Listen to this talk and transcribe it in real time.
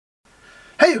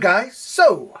Hi you guys,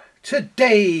 so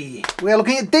today we are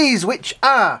looking at these, which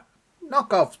are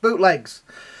knockoffs, bootlegs,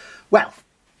 well,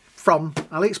 from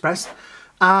AliExpress.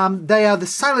 They are the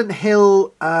Silent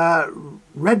Hill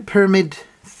Red Pyramid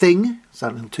thing,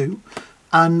 Silent Hill 2,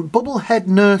 and Bubblehead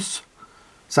Nurse,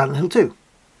 Silent Hill 2.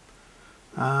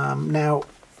 Now,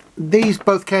 these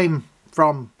both came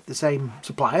from the same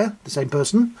supplier, the same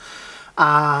person,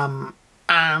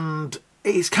 and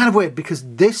it's kind of weird because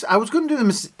this, I was going to do them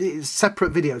as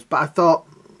separate videos, but I thought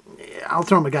I'll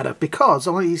throw them together because I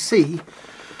want you to see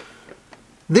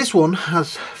this one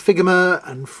has Figma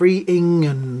and free ink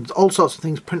and all sorts of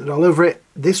things printed all over it.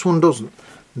 This one doesn't.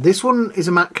 This one is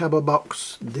a matte cardboard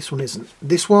box. This one isn't.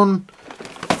 This one,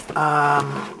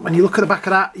 when you look at the back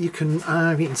of that, you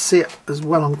can see it as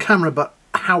well on camera, but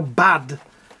how bad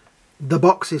the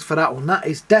box is for that one. That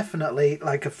is definitely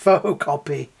like a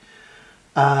photocopy,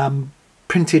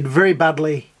 printed very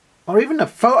badly, or even a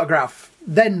photograph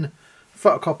then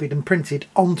photocopied and printed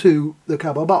onto the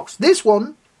cardboard box. This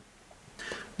one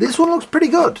looks pretty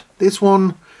good. This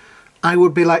one I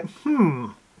would be like,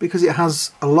 because it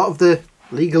has a lot of the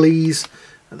legalese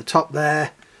at the top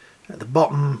there, at the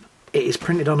bottom it is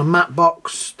printed on a matte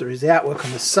box, there is the artwork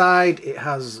on the side, it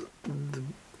has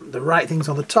the right things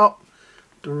on the top,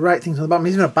 the right things on the bottom.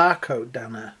 There's even a barcode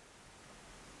down there.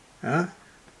 Yeah?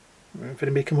 If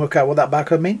anybody can work out what that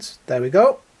barcode means, there we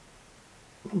go.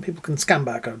 People can scan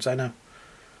barcodes, I know.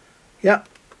 Yeah,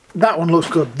 that one looks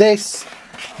good. This,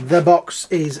 the box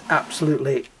is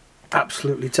absolutely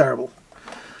terrible.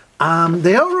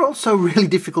 They are also really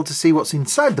difficult to see what's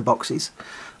inside the boxes.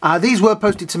 These were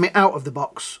posted to me out of the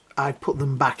box. I put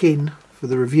them back in for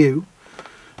the review.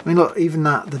 I mean, look, even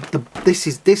that, the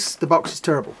box is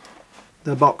terrible.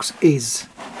 The box is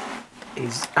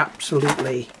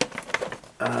absolutely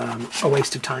a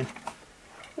waste of time.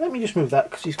 Let me just move that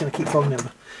because he's going to keep falling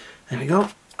over. There we go.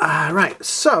 Right,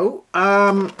 so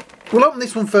we'll open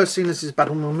this one first, seeing this is a bad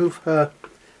one. We'll move her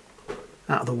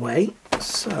out of the way.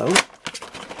 So,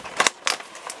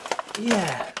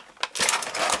 yeah.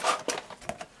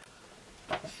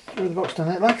 Throw the box down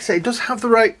there. Like I say, it does have the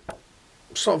right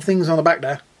sort of things on the back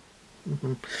there.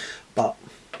 But,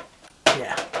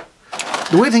 yeah.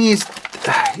 The weird thing is,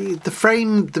 the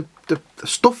frame, the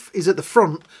stuff is at the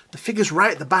front, the figure's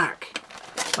right at the back,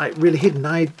 like really hidden.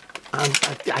 I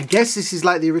guess this is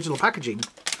like the original packaging.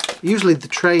 Usually the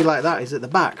tray like that is at the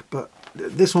back, but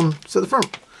this one's at the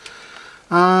front.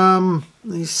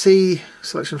 You see a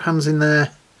selection of hands in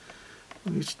there,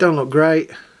 which don't look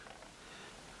great.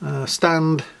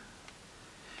 Stand,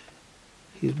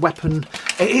 his weapon.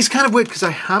 It is kind of weird because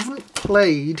I haven't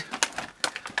played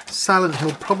Silent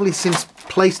Hill probably since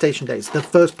PlayStation days, the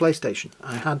first PlayStation.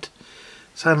 I had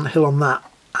Silent Hill on that,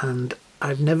 and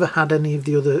I've never had any of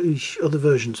the other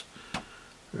versions.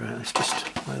 Right, let's just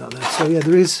lay that there. So yeah,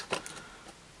 there is,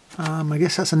 I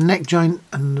guess that's a neck joint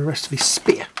and the rest of his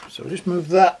spear. So we'll just move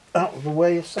that out of the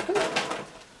way a second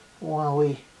while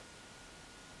we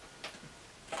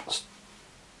stick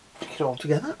it all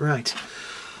together. Right.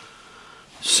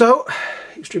 So,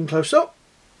 extreme close up.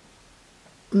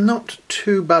 Not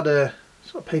too bad a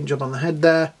sort of paint job on the head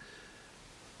there.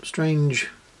 Strange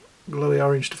glowy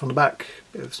orange stuff on the back.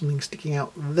 Bit of something sticking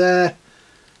out there.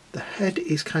 The head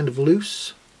is kind of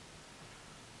loose.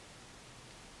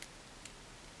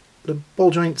 The ball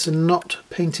joints are not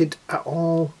painted at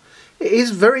all. It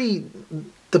is very,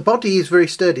 the body is very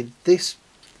sturdy. This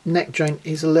neck joint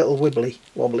is a little wobbly,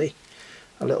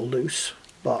 a little loose,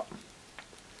 but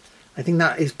I think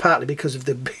that is partly because of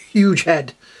the huge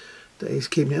head that is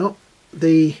keeping it up.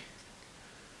 The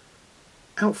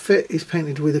outfit is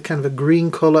painted with a kind of a green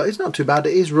colour. It's not too bad.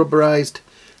 It is rubberized.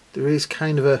 There is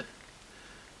kind of a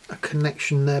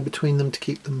connection there between them to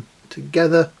keep them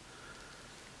together.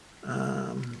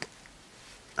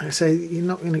 I say you're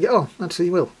not going to get, oh, actually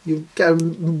you will. You get a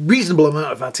reasonable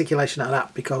amount of articulation out of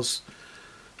that because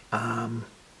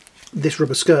this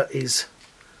rubber skirt is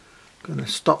going to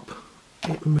stop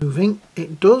it moving.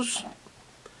 It does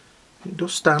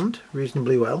stand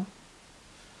reasonably well.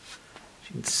 As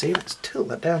you can see, let's tilt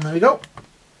that down, there we go.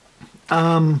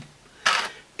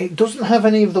 It doesn't have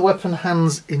any of the weapon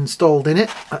hands installed in it.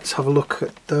 Let's have a look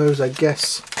at those, I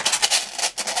guess.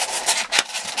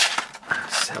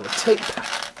 Sellotape.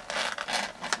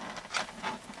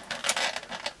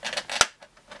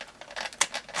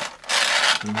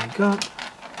 There we go.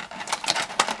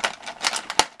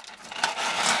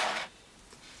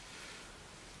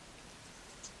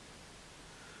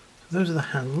 So those are the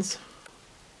hands.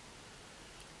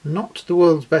 Not the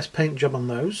world's best paint job on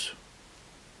those,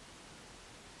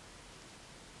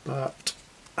 but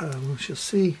we shall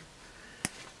see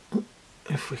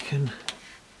if we can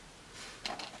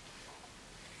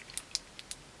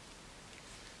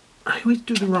always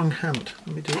do the wrong hand.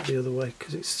 Let me do it the other way,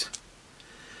 because it's...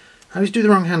 I always do the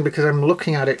wrong hand because I'm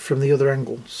looking at it from the other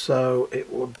angle. So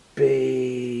it would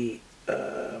be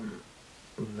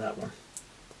that one.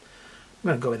 I'm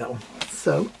going to go with that one.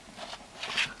 So,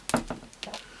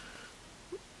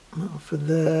 for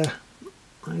there,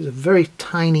 there's a very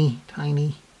tiny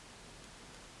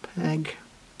peg.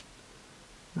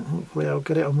 Hopefully I'll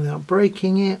get it on without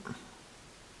breaking it.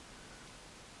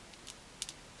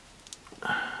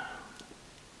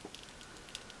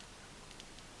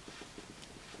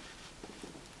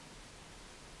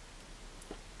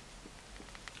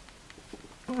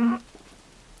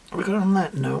 We got on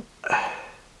that? No.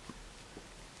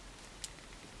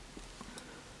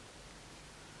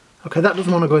 Okay, that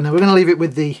doesn't want to go in there. We're going to leave it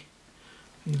with the...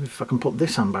 Maybe if I can put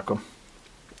this hand back on.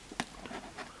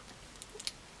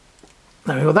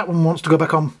 There we go. That one wants to go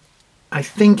back on. I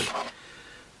think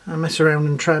I'll mess around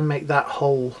and try and make that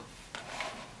hole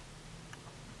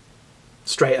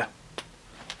straighter.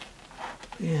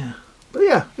 Yeah. But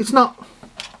yeah, it's not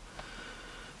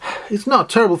a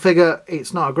terrible figure.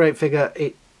 It's not a great figure.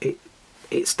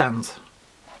 It stands.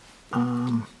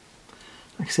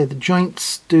 Like I said, the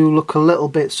joints do look a little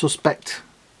bit suspect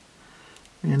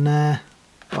in there,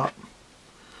 but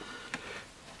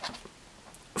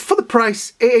for the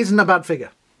price, it isn't a bad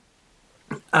figure.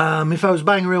 If I was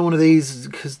buying a real one of these,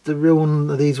 because the real one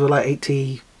of these were like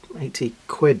 80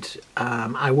 quid,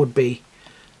 I would be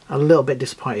a little bit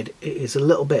disappointed. It is a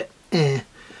little bit eh.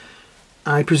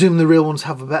 I presume the real ones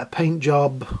have a better paint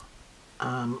job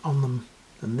on them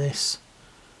than this.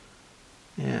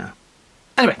 Yeah.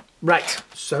 Anyway, right.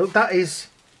 So that is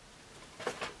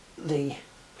the...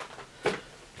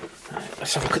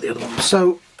 let's have a look at the other one.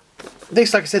 So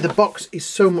this, like I said, the box is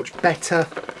so much better.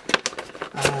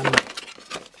 But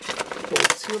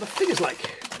let's see what the figure's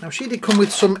like. Now, she did come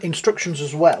with some instructions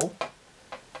as well.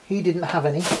 He didn't have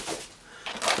any,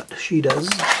 but she does.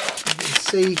 You can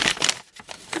see,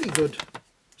 pretty good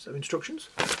set of instructions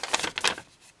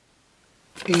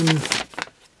in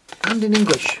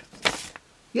English.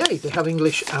 Yay, they have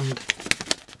English and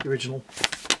the original.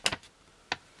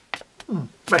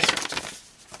 Right.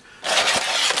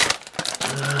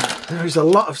 There is a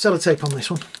lot of sellotape on this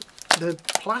one. The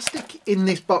plastic in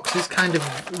this box is kind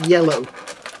of yellow.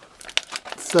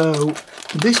 So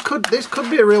this could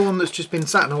be a real one that's just been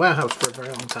sat in a warehouse for a very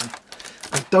long time.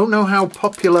 I don't know how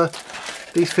popular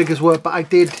these figures were, but I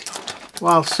did,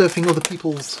 while surfing other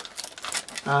people's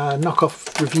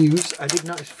knockoff reviews, I did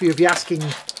notice a few of you asking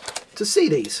to see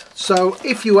these. So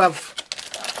if you have,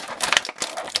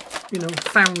 you know,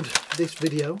 found this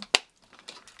video,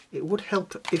 it would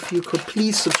help if you could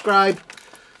please subscribe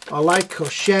or like or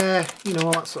share, you know,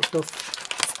 all that sort of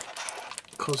stuff,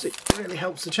 because it really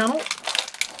helps the channel,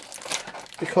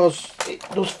 because it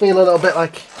does feel a little bit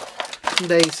like some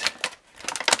days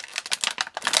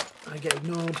I get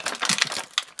ignored.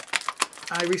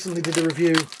 I recently did a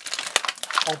review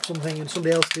of something and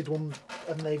somebody else did one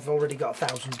and they've already got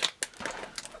 1,000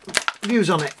 views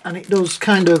on it, and it does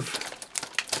kind of,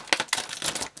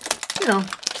 you know,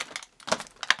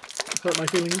 hurt my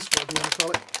feelings, whatever you want to call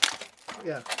it. But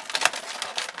yeah.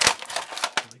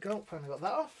 There we go, finally got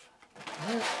that off.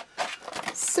 Right.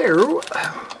 So,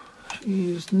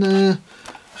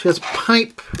 she has a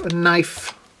pipe, a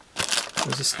knife,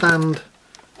 there's a stand,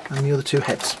 and the other two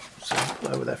heads. So I'll put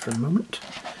that over there for a moment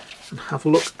and have a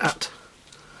look at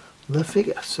the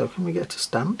figure. So can we get to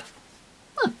stand?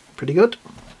 Pretty good.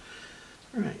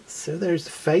 Right, so there's the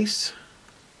face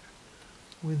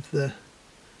with the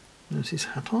nurse's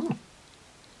hat on.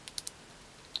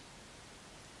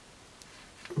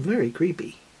 Very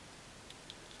creepy.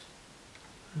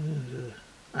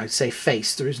 I'd say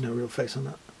face, there is no real face on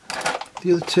that.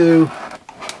 The other two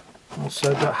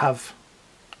also don't have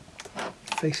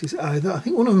faces either. I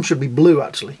think one of them should be blue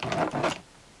actually.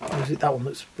 Or is it that one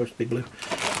that's supposed to be blue?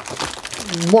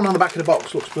 One on the back of the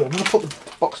box looks blue. I'm going to put the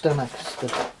box down there because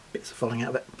the bits are falling out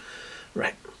of it.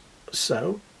 Right,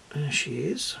 so there she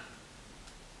is.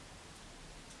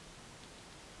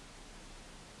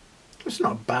 It's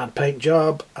not a bad paint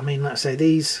job. I mean, let's say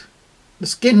these, the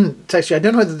skin texture, I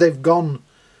don't know whether they've gone,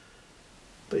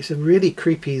 but it's a really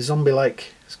creepy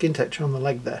zombie-like skin texture on the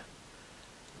leg there.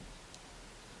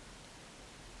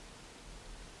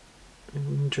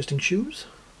 Interesting shoes.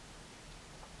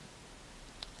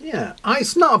 Yeah,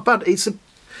 it's not a bad,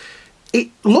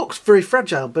 it looks very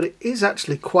fragile, but it is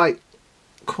actually quite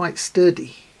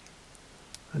sturdy,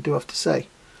 I do have to say.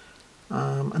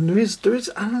 And there is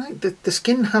I don't know, the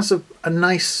skin has a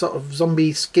nice sort of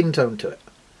zombie skin tone to it.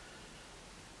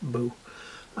 Boo.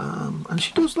 And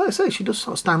she does, like I say, she does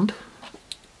sort of stand.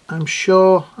 I'm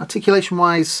sure articulation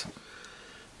wise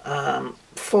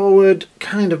Forward,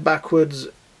 kind of backwards,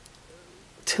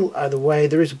 tilt either way.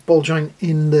 There is a ball joint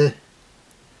in the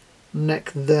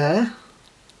neck there.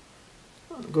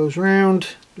 That goes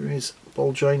round. There is a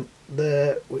ball joint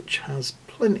there which has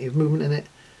plenty of movement in it,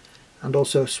 and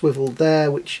also a swivel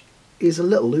there which is a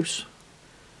little loose.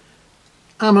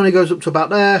 Arm only goes up to about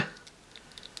there.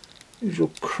 Usual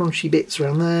crunchy bits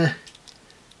around there.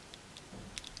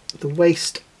 The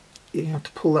waist, you have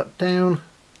to pull that down.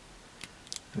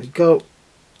 There we go.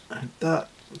 Like that.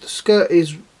 The skirt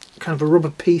is kind of a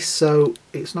rubber piece, so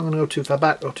it's not going to go too far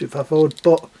back or too far forward,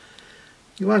 but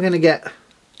you are going to get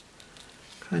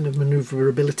kind of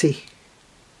manoeuvrability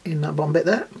in that bottom bit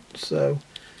there. So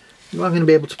you are going to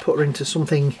be able to put her into some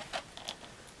kind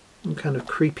of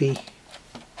creepy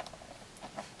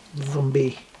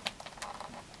zombie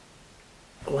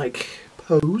like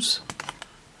pose.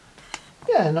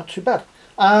 Yeah, not too bad.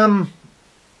 I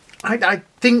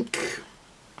think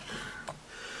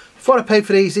for what I paid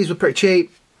for these were pretty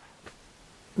cheap.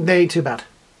 They ain't too bad.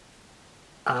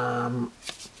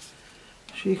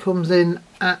 She comes in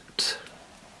at,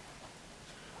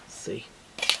 let's see,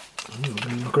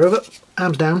 knock her over,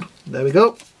 arms down, there we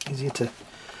go, easier to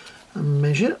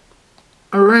measure,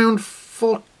 around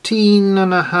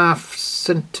 14.5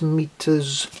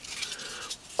 centimetres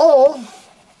or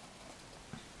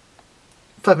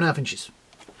 5.5 inches.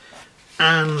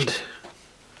 And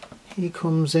he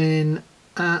comes in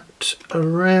at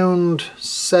around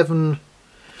 7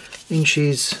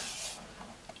 inches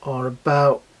or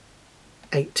about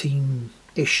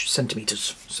 18-ish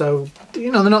centimetres. So, you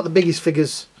know, they're not the biggest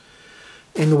figures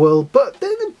in the world, but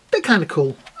they're kind of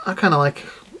cool. I kind of like,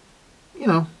 you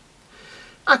know,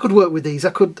 I could work with these.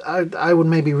 I would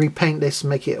maybe repaint this and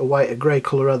make it a white or grey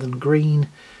colour rather than green.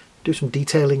 Do some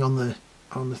detailing on the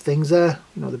things there,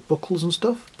 you know, the buckles and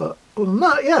stuff. But other than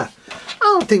that, yeah, I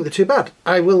don't think they're too bad.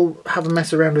 I will have a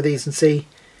mess around with these and see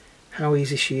how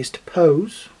easy she is to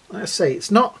pose. Like I say,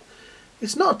 it's not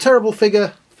a terrible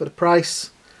figure for the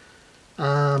price.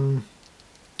 I'll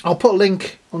put a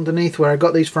link underneath where I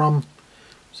got these from,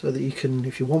 so that you can,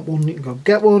 if you want one, you can go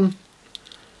get one.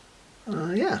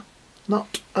 Yeah,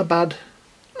 not a bad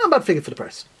figure for the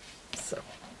price. So,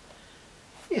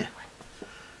 yeah.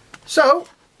 So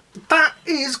that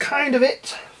is kind of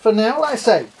it for now. Like I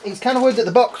say, it's kind of weird that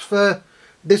the box for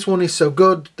this one is so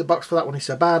good, the box for that one is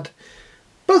so bad.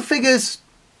 Both figures,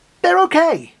 they're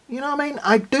okay. You know what I mean?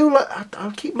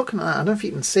 I'll keep looking at that. I don't know if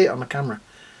you can see it on the camera,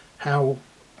 how,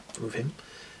 with him,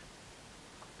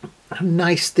 how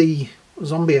nice the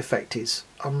zombie effect is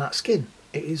on that skin.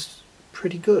 It is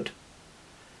pretty good.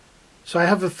 So I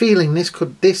have a feeling this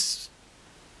could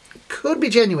be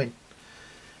genuine.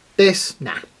 This,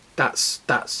 nah, that's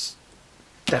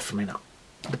definitely not.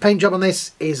 The paint job on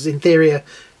this is inferior.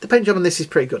 The paint job on this is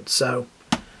pretty good. So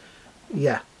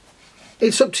yeah,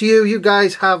 it's up to you. You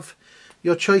guys have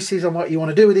your choices on what you want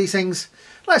to do with these things.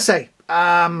 Let's say,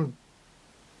 yeah,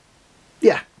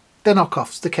 they're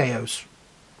knockoffs, the KOs.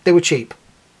 They were cheap,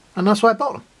 and that's why I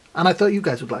bought them. And I thought you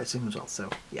guys would like to see them as well. So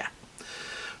yeah.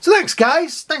 So thanks,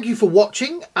 guys. Thank you for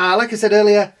watching. Like I said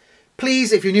earlier,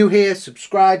 please, if you're new here,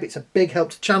 subscribe. It's a big help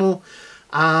to the channel.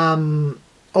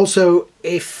 Also,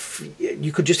 if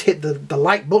you could just hit the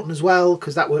like button as well,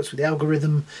 because that works with the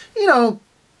algorithm. You know,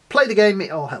 play the game.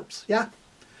 It all helps. Yeah.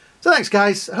 So thanks,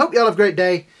 guys. I hope you all have a great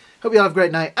day. Hope you all have a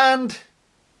great night. And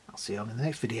I'll see you all in the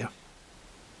next video.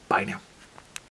 Bye now.